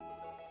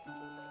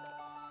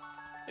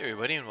Hey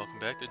everybody, and welcome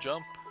back to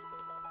Jump.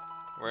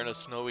 We're in a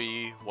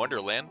snowy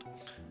wonderland.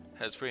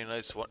 Has pretty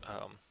nice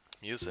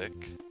music,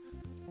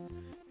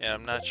 and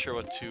I'm not sure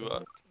what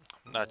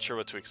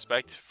to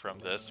expect from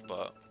this,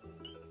 but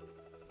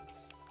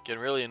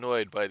getting really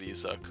annoyed by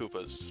these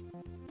Koopas.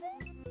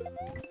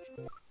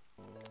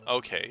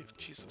 Okay,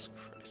 Jesus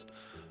Christ.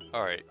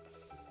 All right,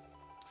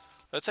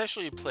 let's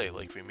actually play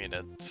like we mean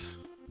it.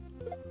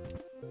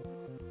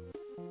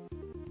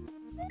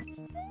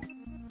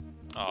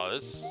 Oh,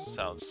 this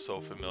sounds so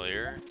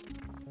familiar.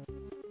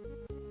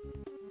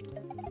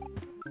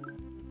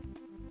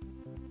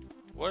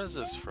 What is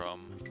this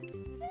from?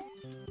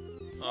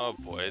 Oh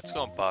boy, it's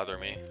gonna bother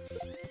me.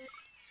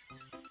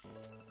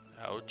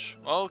 Ouch.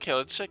 Well, okay,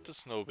 let's check the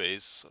snow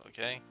base.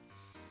 Okay.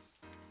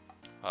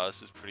 Wow,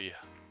 this is pretty.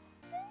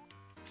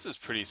 This is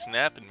pretty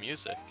snapping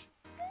music.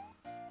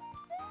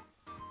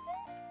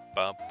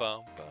 Bum,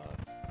 bum, bum.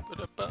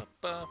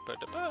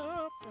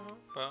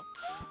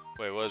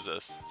 Wait, what is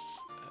this?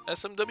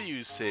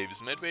 SMW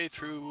saves midway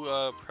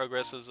through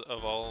progresses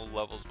of all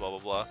levels, blah blah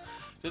blah.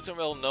 It isn't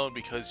well known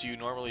because you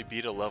normally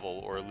beat a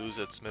level or lose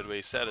its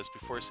midway status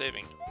before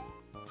saving.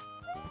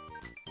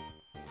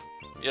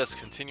 Yes,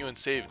 continue and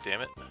save,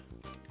 damn it.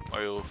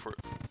 Mario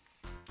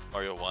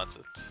wants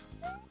it.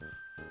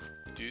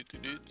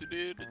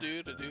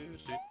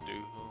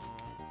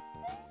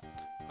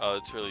 Oh,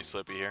 it's really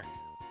slippy here.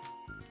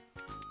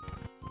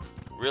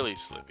 Really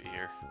slippy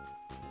here.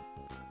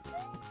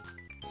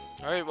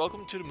 Alright,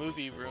 welcome to the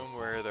movie room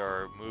where there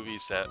are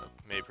movies that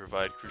may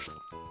provide crucial...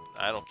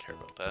 I don't care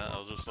about that,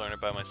 I'll just learn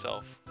it by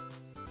myself.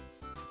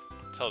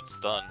 That's how it's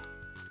done.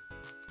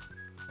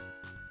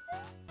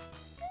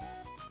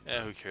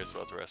 Yeah, who cares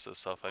about the rest of the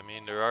stuff? I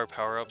mean, there are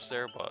power-ups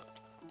there, but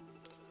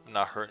I'm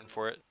not hurting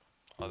for it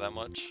all that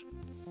much.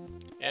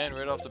 And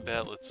right off the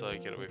bat, let's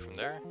get away from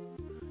there.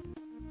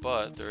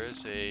 But there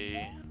is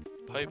a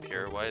pipe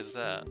here, why is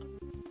that?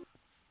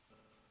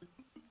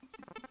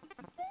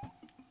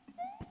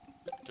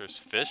 There's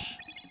fish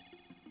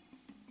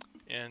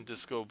and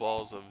disco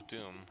balls of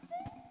doom.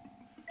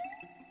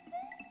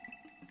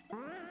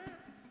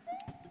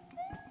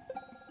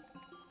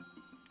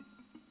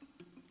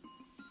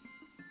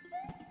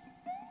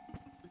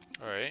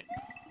 Alright.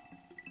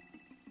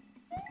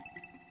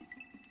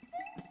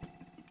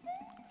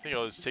 I think I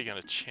was taking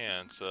a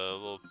chance, a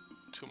little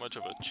too much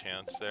of a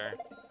chance there.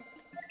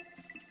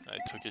 I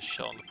took his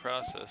shell in the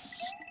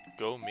process.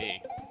 Go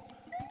me.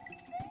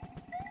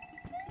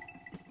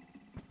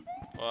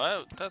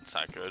 Well, that's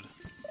not good.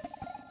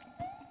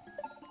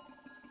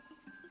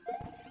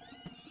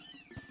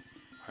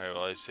 Alright,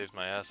 well I saved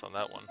my ass on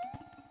that one.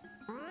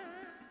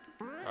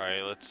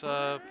 Alright, let's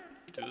do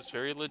this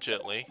very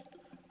legitly.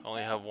 I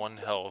only have one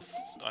health.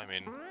 I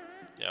mean,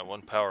 yeah,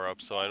 one power up,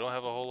 so I don't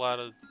have a whole lot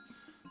of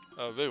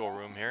wiggle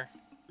room here.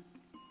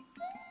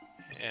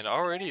 And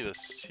already the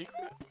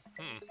secret?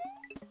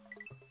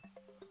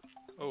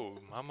 Oh,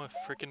 mama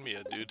frickin'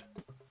 mia, dude.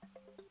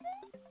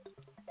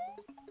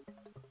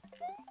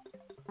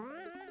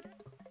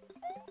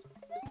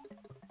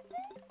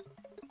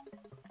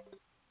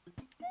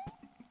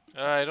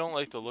 I don't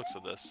like the looks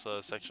of this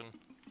section.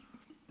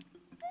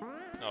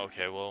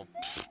 Okay, well,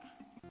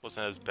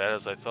 wasn't as bad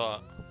as I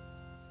thought.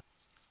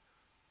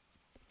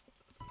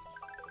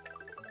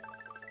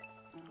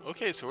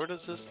 Okay, so where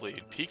does this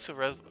lead? Peaks of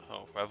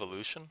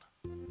Revolution?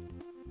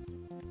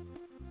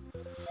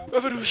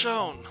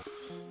 Revolution!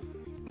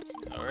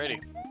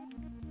 Alrighty.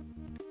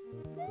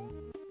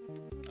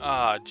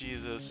 Ah,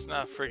 Jesus,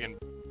 not freaking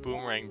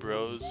boomerang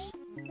bros.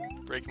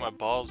 Breaking my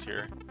balls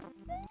here.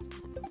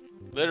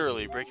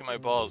 Literally breaking my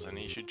balls, and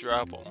he should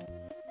drop them.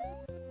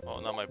 Well,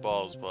 not my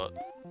balls, but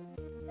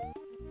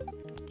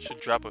should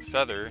drop a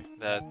feather,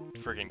 that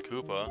freaking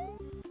Koopa.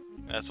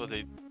 And that's what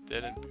they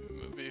did in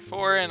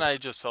before, and I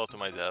just fell to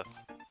my death.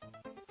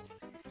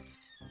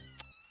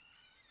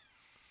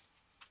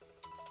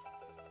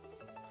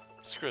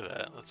 Screw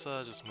that. Let's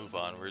just move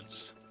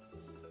onwards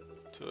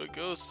to a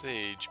ghost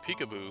stage.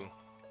 Peekaboo.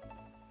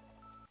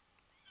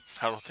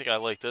 I don't think I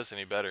like this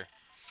any better,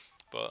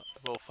 but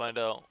we'll find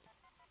out.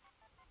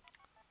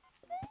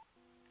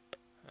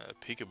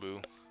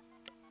 Peekaboo.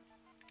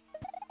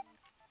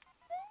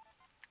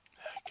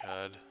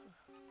 God.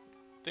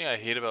 The thing I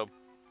hate about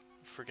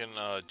freaking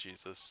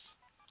Jesus.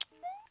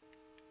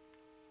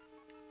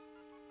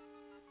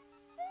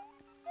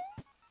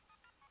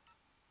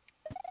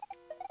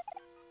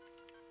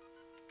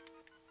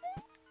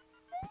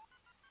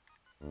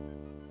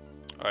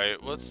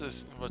 Alright, what's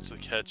this? What's the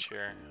catch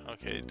here?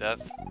 Okay,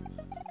 death.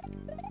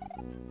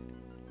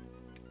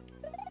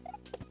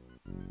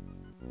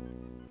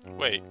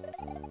 Wait.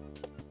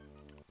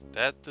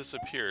 That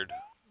disappeared.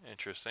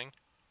 Interesting.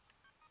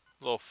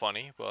 A little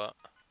funny, but...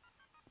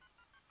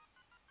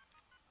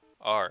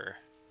 R.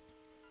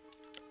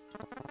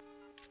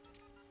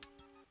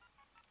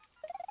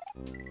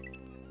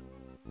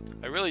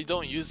 I really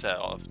don't use that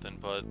often,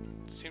 but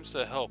it seems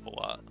to help a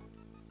lot.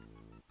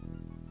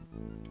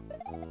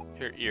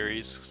 Here,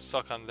 Eries,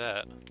 suck on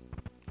that.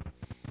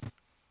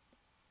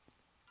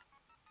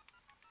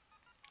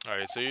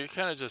 Alright, so you're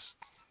kind of just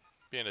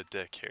being a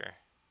dick here.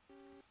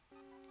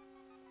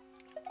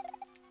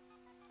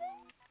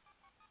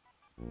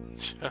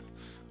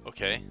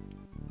 Okay.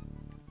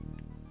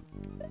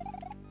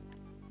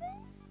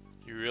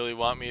 You really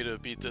want me to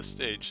beat this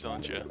stage,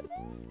 don't you?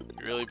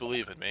 You really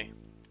believe in me.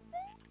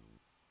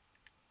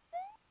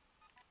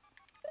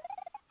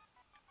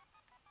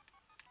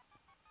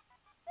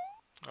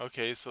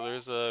 Okay, so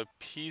there's a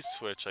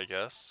P-switch, I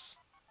guess.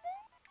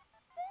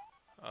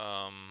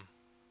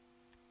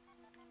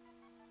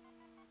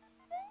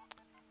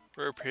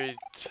 Where, pray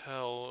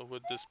tell,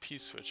 would this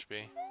P-switch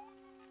be?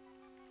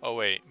 Oh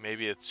wait,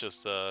 maybe it's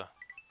just a...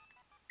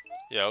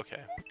 Yeah,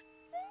 okay.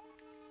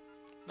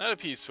 Not a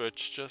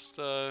P-switch, just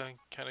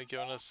kind of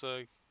giving us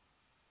a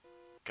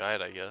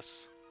guide, I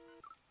guess.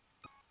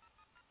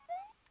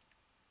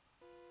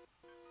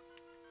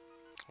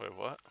 Wait,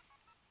 what?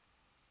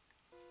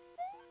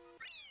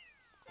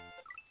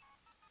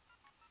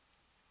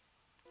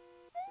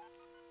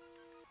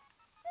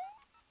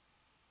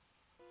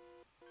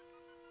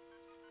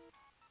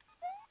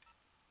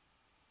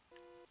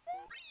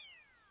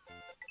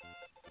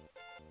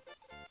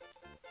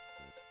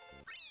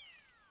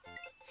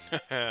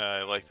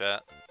 I like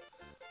that.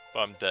 But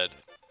I'm dead,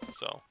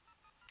 so.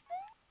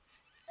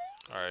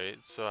 Alright,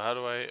 so how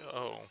do I...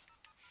 Oh.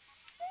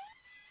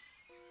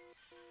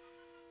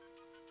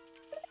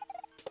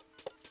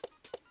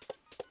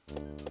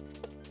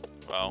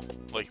 Wow,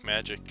 like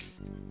magic.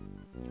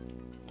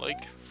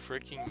 Like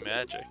freaking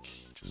magic.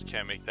 Just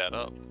can't make that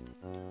up.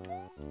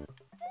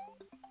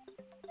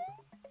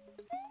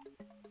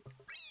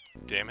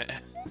 Damn it.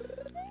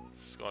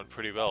 This is going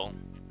pretty well.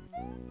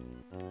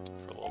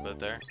 For a little bit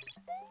there.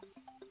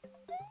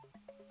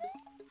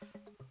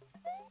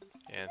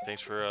 And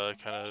thanks for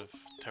kind of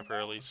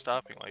temporarily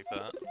stopping like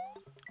that.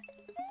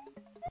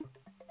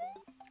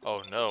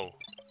 Oh no.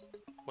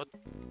 What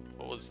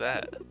was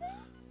that?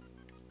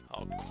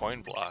 Oh,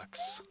 coin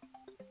blocks.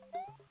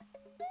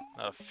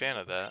 Not a fan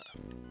of that.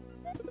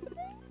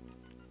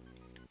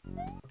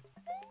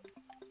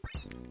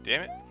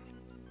 Damn it.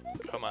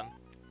 Come on.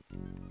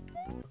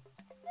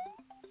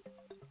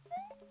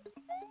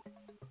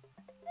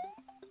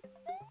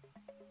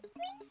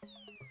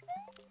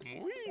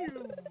 Whee!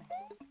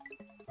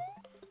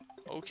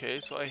 Okay,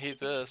 so I hate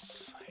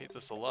this. I hate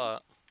this a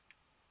lot.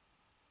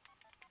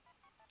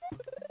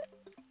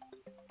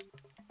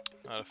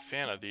 Not a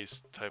fan of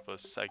these type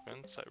of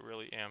segments. I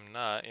really am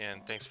not,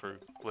 and thanks for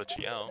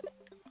glitching out.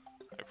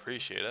 I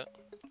appreciate it.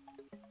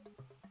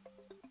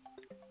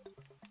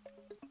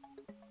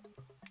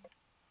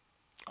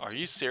 Are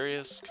you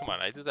serious? Come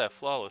on, I did that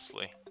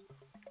flawlessly.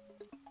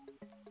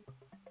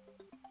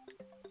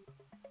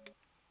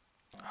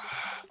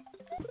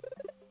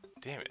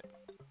 Damn it.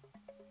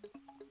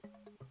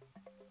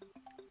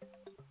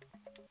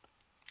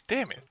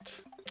 Damn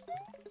it!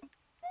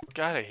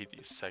 God, I hate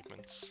these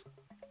segments.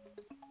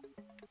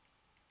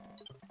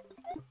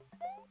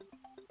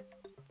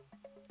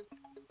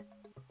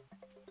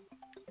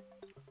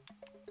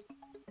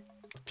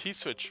 The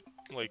P-switch,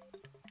 like,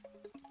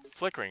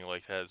 flickering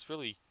like that is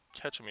really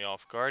catching me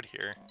off guard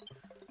here.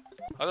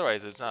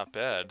 Otherwise, it's not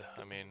bad.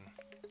 I mean,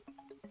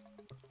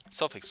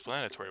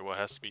 self-explanatory what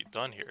has to be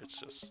done here. It's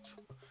just...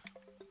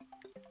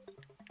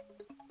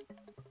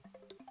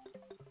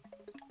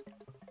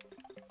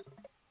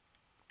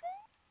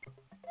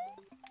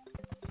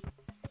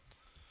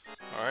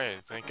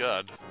 Alright, thank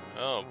God.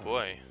 Oh,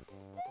 boy.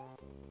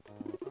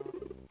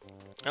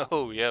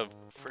 Oh, yeah,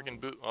 freaking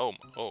boot. Oh,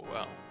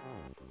 wow.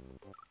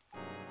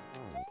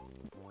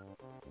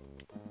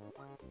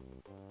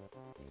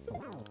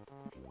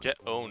 Get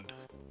owned.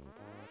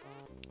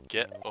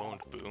 Get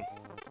owned, boo.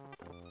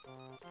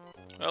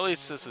 Well, at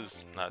least this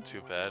is not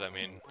too bad. I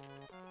mean,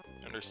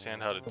 you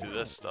understand how to do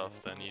this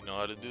stuff, then you know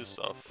how to do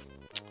stuff.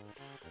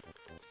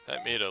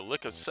 That made a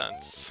lick of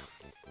sense.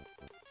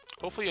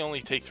 Hopefully you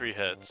only take 3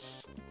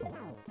 hits.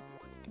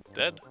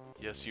 Dead?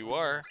 Yes, you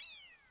are.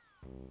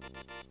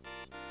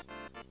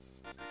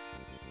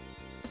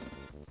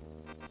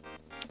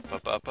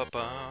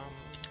 Ba-ba-ba-bum.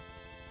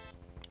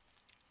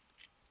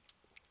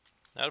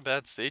 Not a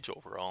bad stage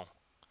overall.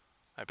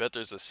 I bet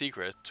there's a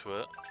secret to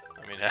it.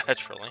 I mean,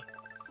 naturally.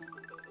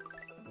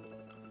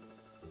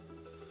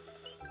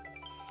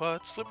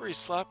 But slippery,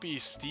 sloppy,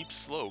 steep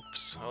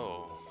slopes.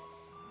 Oh.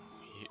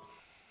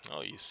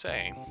 You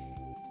say.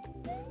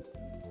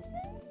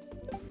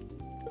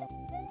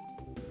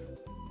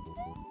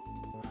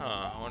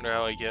 Huh, I wonder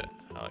how I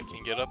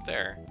can get up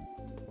there.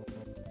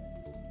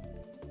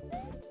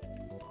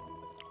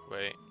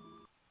 Wait.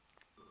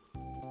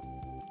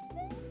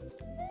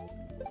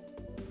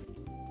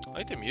 I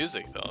like the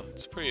music though,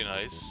 it's pretty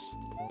nice.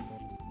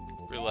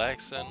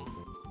 Relaxing.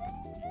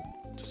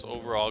 Just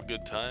overall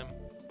good time.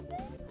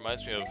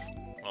 Reminds me of,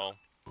 well,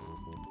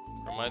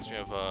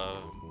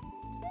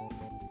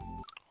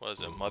 what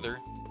is it, Mother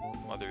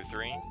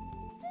 3?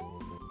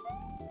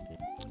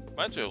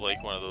 Reminds me of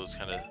like one of those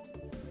kind of,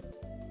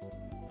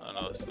 I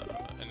don't know,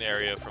 an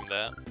area from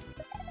that.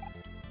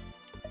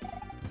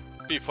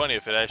 It'd be funny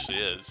if it actually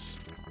is.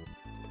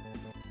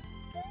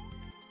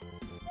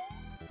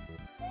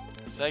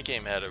 So that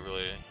game had a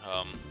really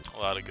a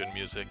lot of good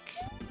music.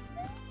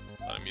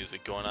 A lot of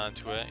music going on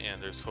to it, and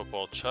there's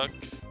Football Chuck.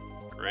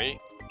 Great.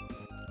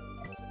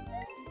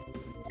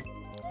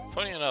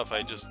 Funny enough,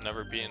 I just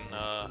never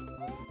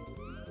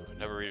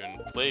never even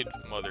played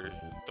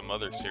the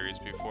Mother series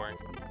before.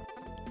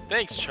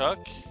 Thanks,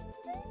 Chuck!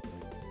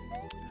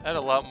 I had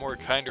a lot more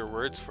kinder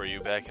words for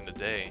you back in the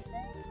day.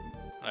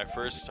 When I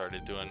first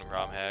started doing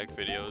ROM hack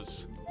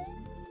videos.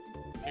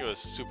 It was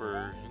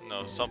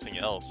something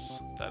else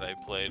that I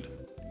played.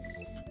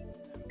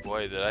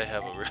 Boy, did I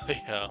have a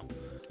really, I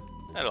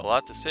had a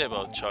lot to say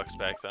about Chucks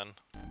back then.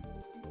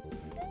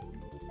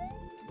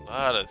 A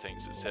lot of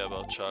things to say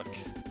about Chuck.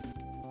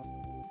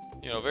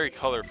 You know, very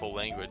colorful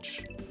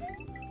language.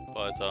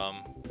 But,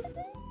 I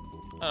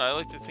don't know, I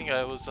like to think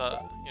I was,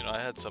 you know, I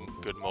had some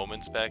good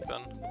moments back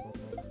then.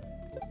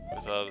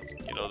 With,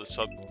 you know,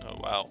 oh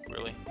wow,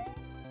 really?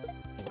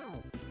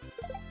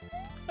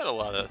 I had a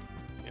lot of,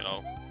 you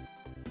know,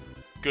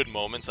 good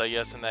moments, I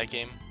guess, in that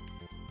game.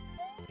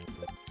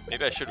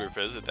 Maybe I should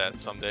revisit that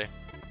someday.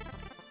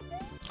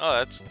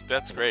 Oh,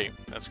 that's great.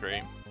 That's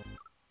great.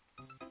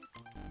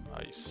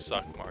 Oh, you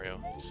suck,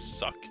 Mario. You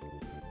suck.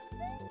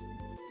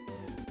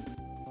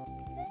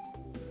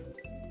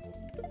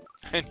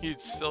 And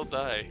you'd still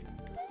die.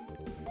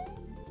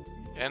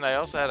 And I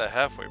also had a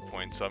halfway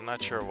point, so I'm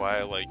not sure why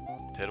I, like,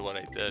 did what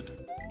I did.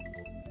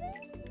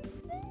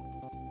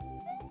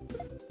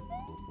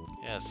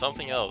 Yeah,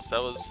 something else.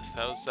 That was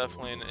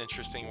definitely an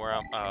interesting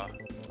ROM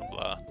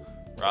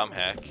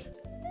hack.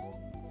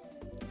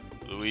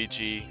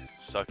 Luigi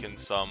stuck in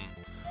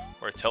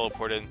or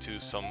teleported into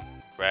some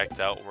racked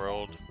out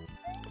world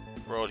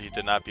he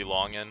did not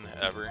belong in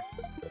ever.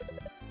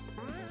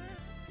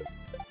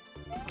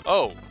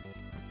 Oh,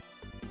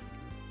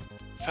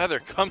 Feather,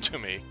 come to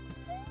me!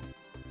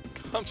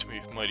 Come to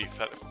me, mighty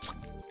Feather.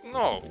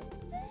 No.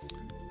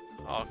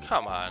 Oh,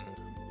 come on.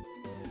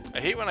 I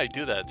hate when I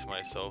do that to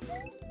myself.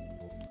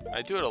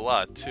 I do it a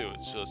lot too.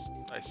 It's just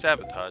I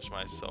sabotage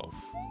myself.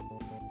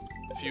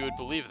 If you would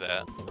believe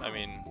that, I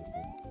mean.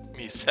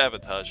 Me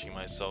sabotaging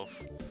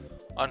myself.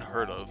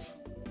 Unheard of.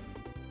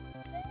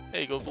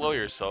 Hey, go blow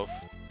yourself.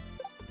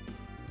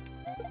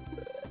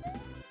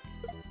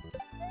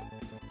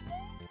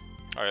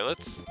 Alright,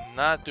 let's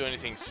not do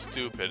anything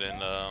stupid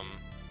and, I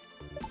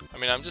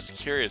mean, I'm just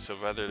curious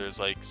of whether there's,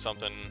 like,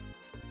 something...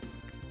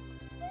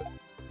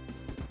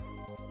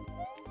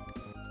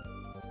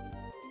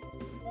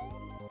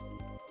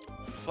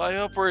 Fly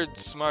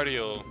upwards,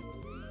 Mario!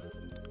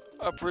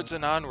 Upwards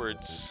and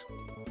onwards!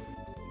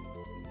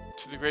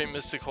 To the great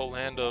mystical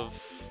land of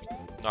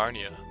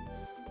Narnia.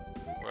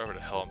 Wherever the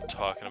hell I'm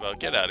talking about.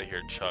 Get out of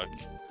here, Chuck.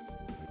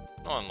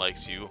 No one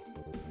likes you.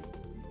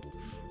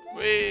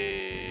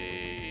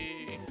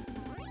 Whee!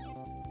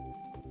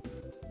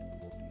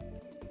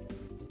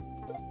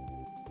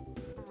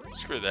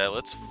 Screw that,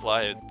 let's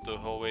fly it the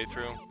whole way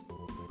through.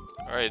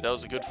 Alright, that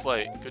was a good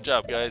flight. Good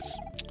job, guys.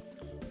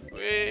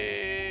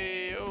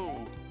 Whee!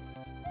 Oh!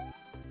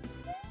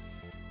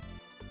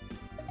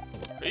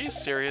 Are you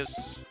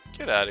serious?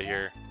 Get out of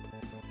here.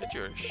 Get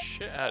your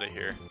shit out of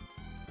here.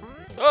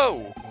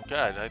 Oh!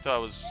 God, I thought I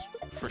was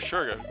for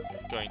sure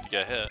going to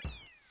get hit.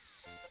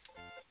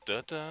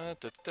 Da da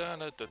da da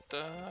da da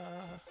da.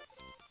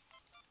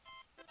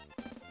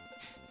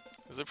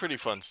 It was a pretty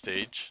fun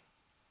stage.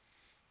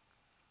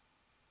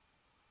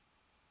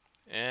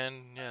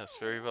 And yes,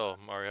 very well,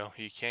 Mario.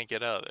 You can't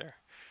get out of there.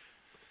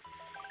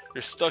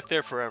 You're stuck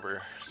there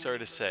forever. Sorry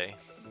to say.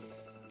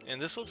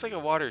 And this looks like a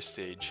water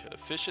stage.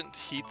 Efficient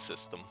heat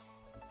system.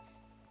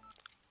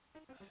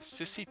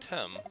 Sissy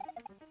Tim.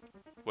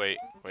 Wait,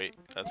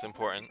 that's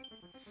important.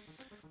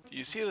 Do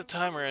you see the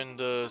timer in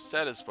the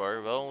status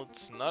bar? Well,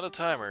 it's not a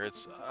timer,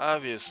 it's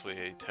obviously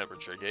a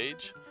temperature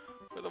gauge.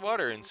 For the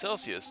water in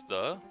Celsius,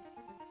 duh.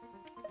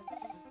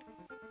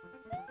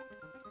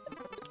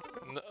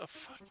 No,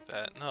 fuck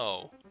that,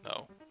 no.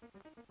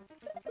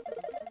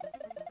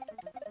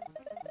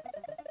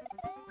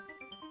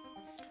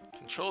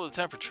 Control the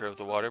temperature of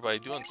the water by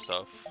doing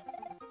stuff.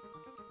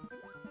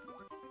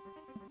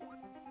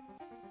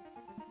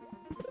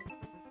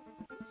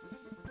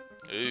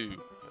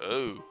 Ooh,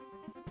 oh.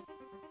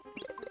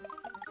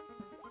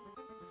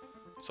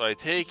 So I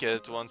take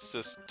it, once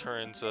this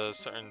turns a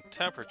certain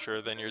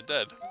temperature, then you're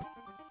dead.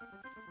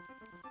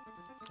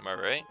 Am I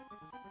right?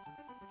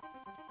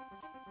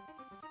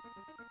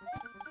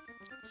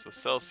 So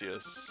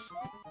Celsius.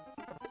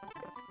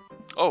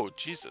 Oh,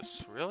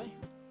 Jesus, really?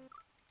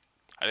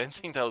 I didn't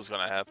think that was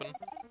gonna happen.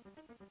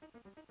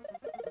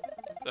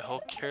 Who the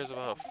hell cares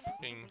about a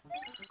fucking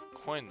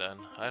coin then?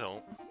 I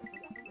don't.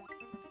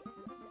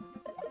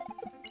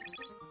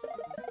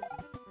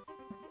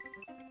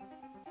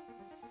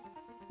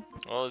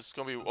 Well, it's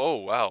gonna be. Oh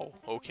wow.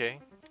 Okay.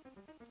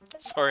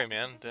 Sorry,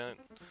 man. Didn't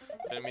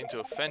mean to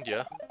offend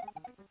ya.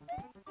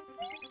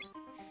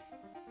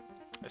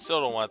 I still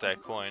don't want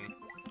that coin.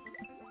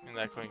 And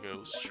that coin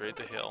goes straight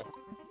to hell.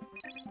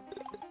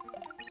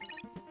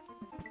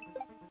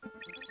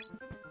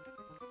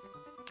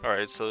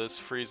 Alright, so this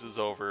freezes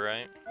over,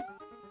 right?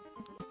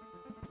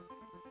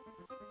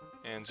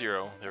 And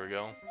 0. There we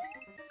go.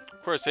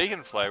 Of course, they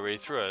can fly right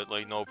through it,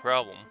 like no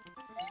problem.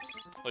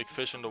 Like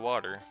fish in the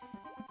water.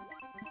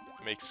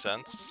 Makes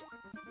sense.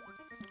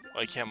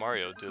 Why can't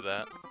Mario do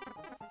that?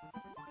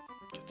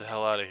 Get the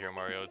hell out of here,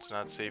 Mario. It's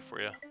not safe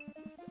for you.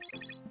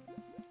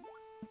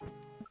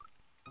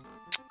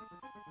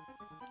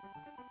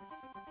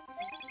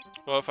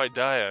 Well, if I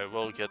die, I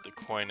will get the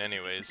coin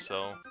anyways,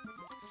 so...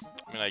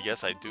 I mean, I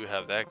guess I do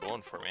have that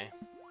going for me.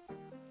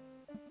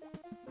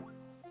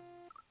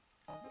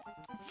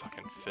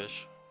 Fucking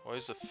fish. Why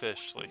is the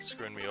fish, like,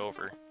 screwing me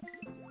over?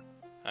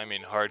 I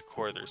mean,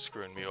 hardcore, they're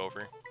screwing me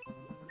over.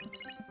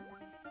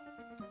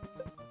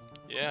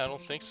 Yeah, I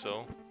don't think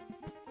so.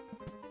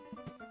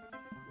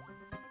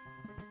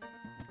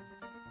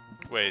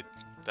 Wait,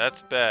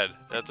 that's bad.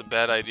 That's a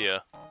bad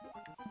idea.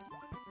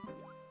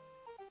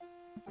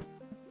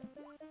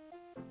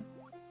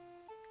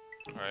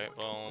 Alright,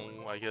 well,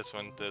 I guess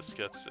when this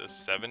gets to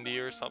 70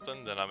 or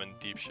something, then I'm in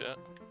deep shit.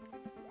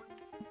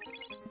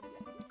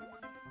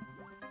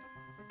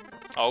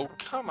 Oh,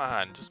 come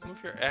on. Just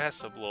move your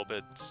ass up a little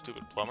bit,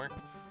 stupid plumber.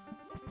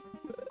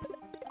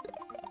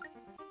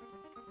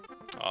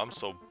 Oh, I'm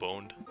so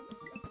boned.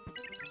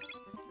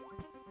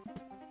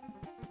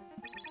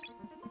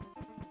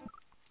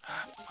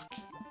 Ah, fuck.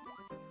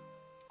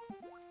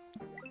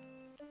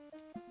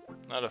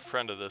 Not a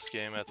friend of this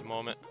game at the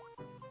moment.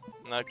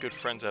 Not good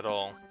friends at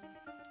all.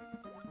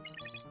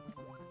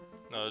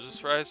 No,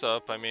 just rise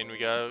up. I mean, we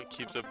gotta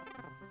keep the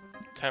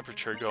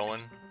temperature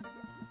going.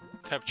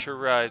 Temperature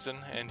rising,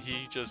 and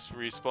he just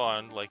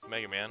respawned like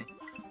Mega Man.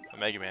 A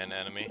Mega Man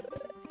enemy.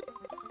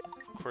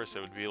 Of course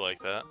it would be like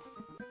that.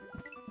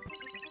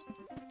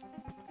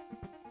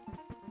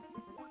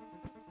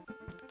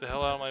 Get the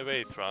hell out of my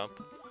way, Thrump.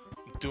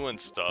 I'm doing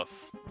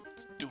stuff.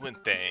 Doing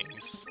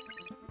things.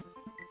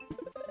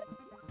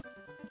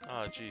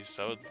 Oh, jeez,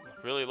 I would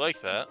really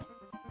like that.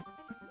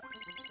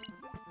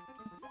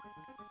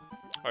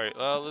 Alright,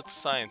 let's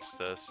science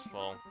this.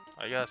 Well,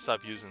 I gotta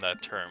stop using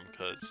that term,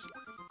 because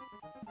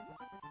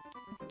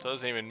it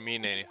doesn't even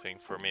mean anything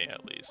for me,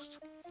 at least.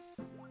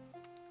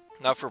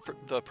 Not for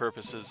the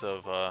purposes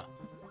of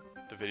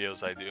the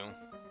videos I do.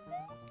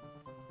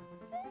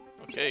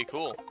 Okay,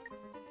 cool.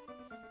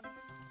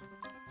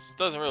 This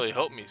doesn't really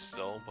help me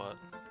still, but...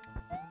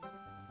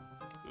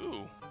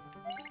 Ooh.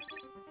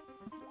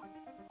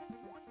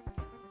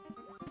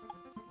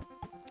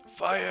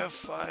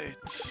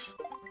 Firefight!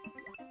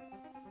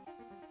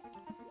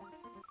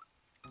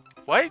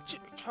 Why'd you...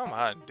 Come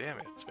on, damn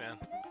it, man.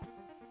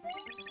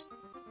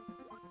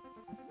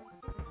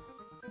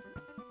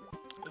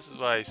 This is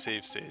why I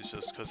save states,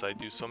 just because I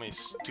do so many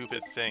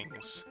stupid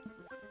things.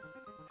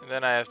 And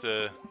then I have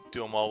to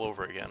do them all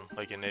over again,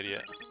 like an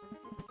idiot.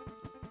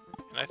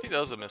 And I think that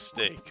was a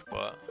mistake,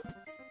 but...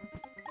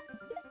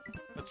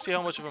 Let's see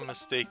how much of a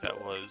mistake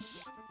that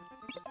was.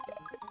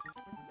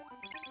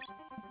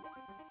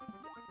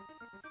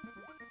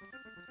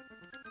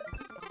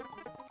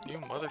 You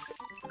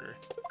motherfucker.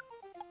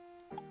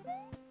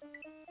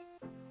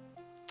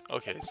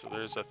 Okay, so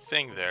there's a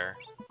thing there.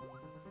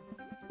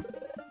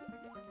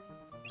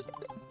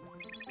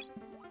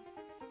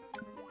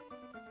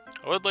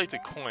 I would like the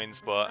coins,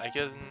 but I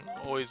can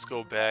always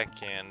go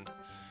back and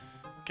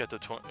get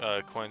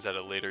the coins at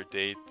a later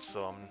date,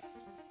 so I'm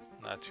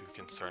not too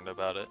concerned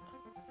about it.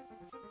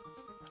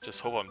 I just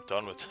hope I'm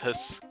done with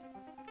this.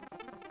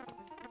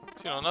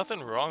 So, you know,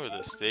 nothing wrong with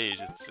this stage.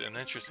 It's an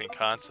interesting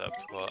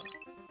concept, but...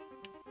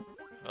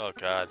 Oh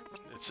god,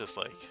 it's just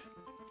like...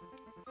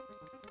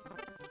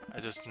 I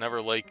just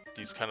never like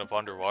these kind of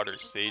underwater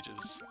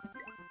stages.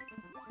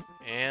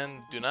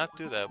 And do not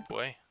do that,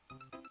 boy.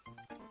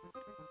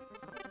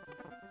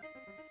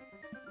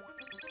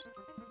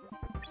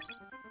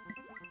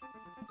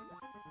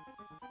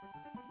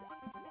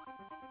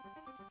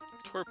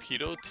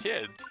 Torpedo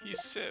Tid, he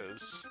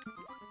says.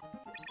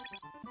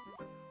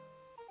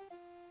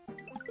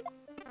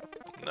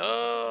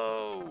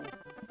 No!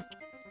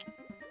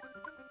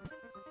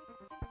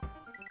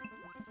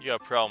 You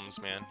got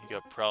problems, man. You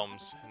got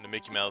problems in the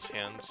Mickey Mouse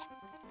hands.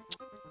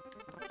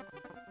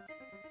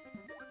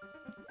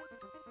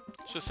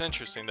 It's just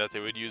interesting that they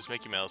would use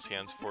Mickey Mouse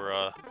hands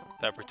for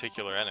that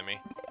particular enemy.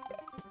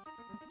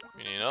 I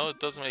mean, you know, it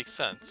doesn't make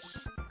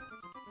sense.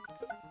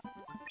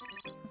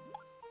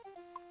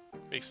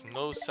 Makes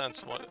no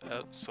sense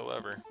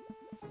whatsoever.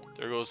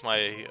 There goes my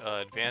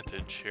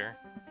advantage here.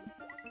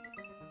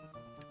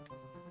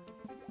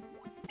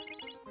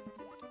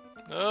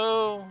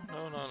 No,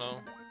 no, no,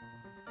 no.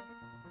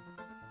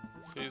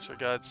 Please, for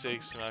God's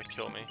sakes, do not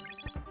kill me.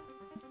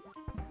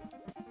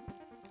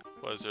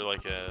 Was there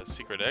like a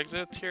secret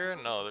exit here?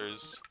 No,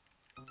 there's...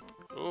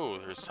 Ooh,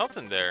 there's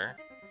something there.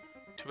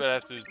 Too bad I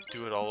have to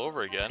do it all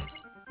over again.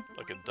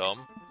 Like a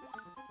dumbass.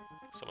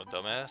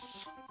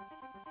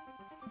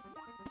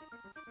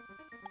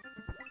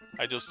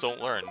 I just don't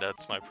learn,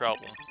 that's my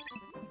problem.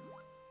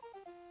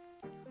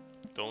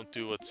 Don't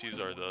do what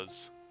Caesar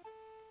does.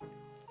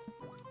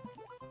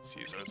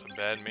 Caesar's a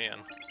bad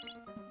man.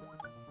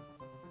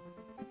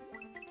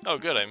 Oh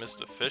good, I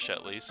missed a fish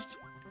at least.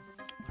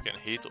 I fucking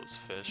hate those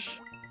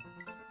fish.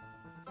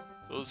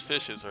 Those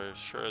fishes are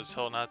sure as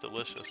hell not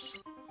delicious.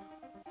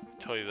 I'll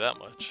tell you that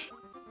much.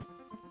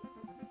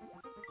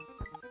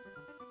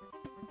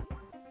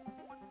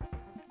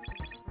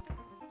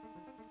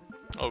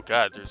 Oh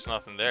god, there's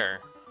nothing there.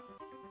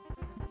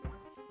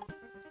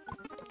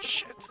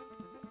 Shit.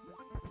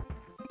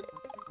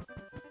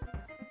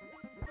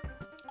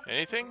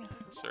 Anything?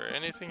 Is there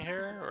anything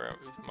here? Or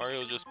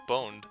Mario just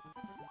boned?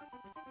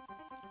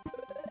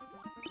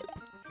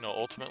 No,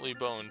 ultimately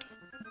boned.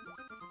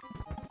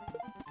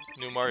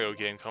 New Mario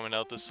game coming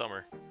out this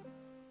summer.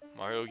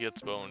 Mario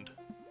gets boned.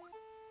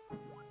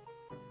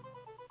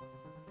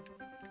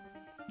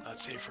 Not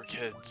safe for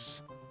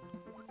kids.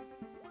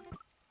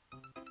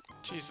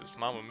 Jesus,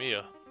 Mamma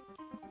Mia.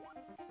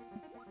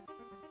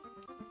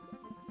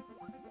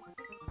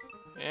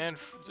 And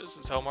this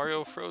is how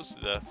Mario froze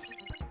to death.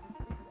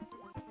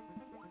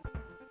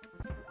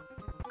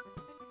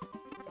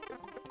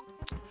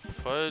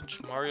 Fudge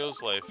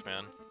Mario's life,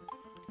 man.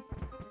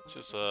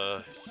 Just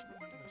a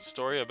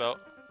story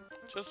about...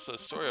 Just a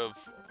story of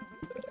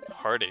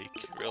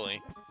heartache,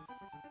 really.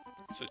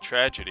 It's a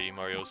tragedy,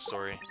 Mario's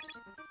story.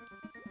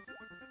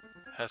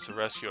 Has to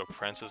rescue a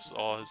princess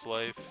all his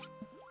life.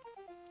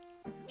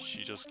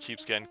 She just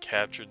keeps getting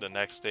captured the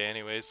next day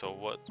anyway, so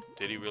what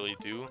did he really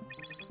do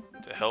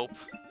to help?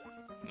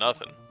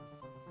 Nothing.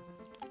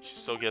 She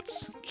still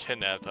gets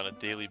kidnapped on a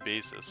daily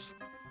basis.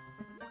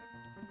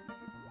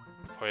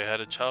 Probably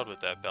had a child with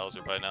that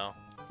Bowser by now.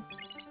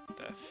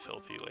 That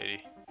filthy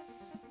lady.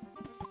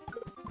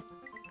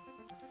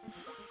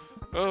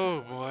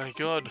 Oh my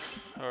god.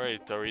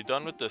 Alright, are we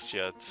done with this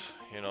yet?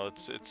 You know,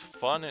 it's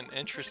fun and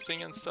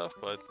interesting and stuff,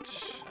 but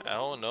I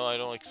don't know, I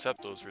don't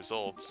accept those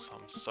results.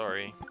 I'm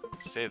sorry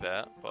to say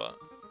that, but...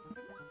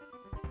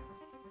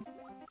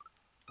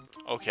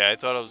 Okay, I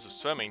thought I was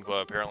swimming,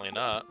 but apparently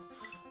not.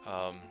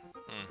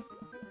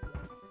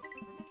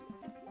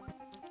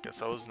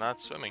 Guess I was not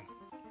swimming.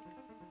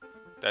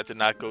 That did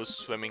not go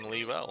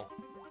swimmingly well.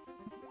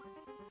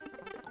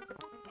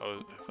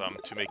 If I'm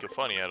to make it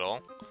funny at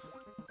all.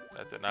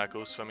 That did not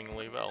go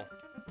swimmingly well.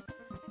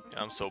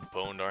 Yeah, I'm so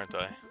boned, aren't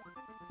I?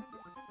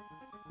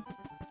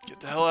 Get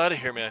the hell out of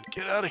here, man.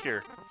 Get out of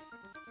here.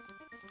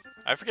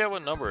 I forget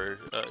what number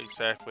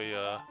exactly.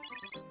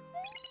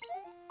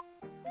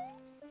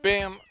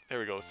 Bam! There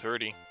we go,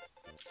 30.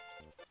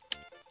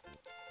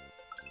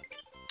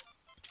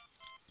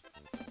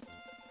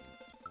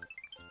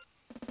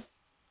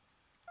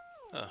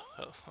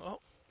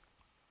 Well,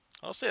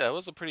 I'll say that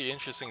was a pretty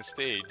interesting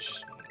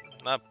stage.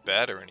 Not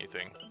bad or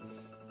anything.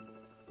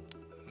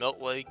 Melt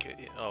Lake.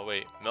 Oh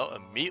wait, Melt a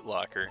Meat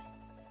Locker.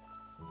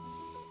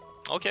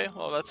 Okay,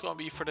 well that's gonna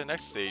be for the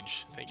next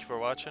stage. Thank you for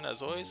watching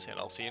as always, and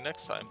I'll see you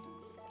next time.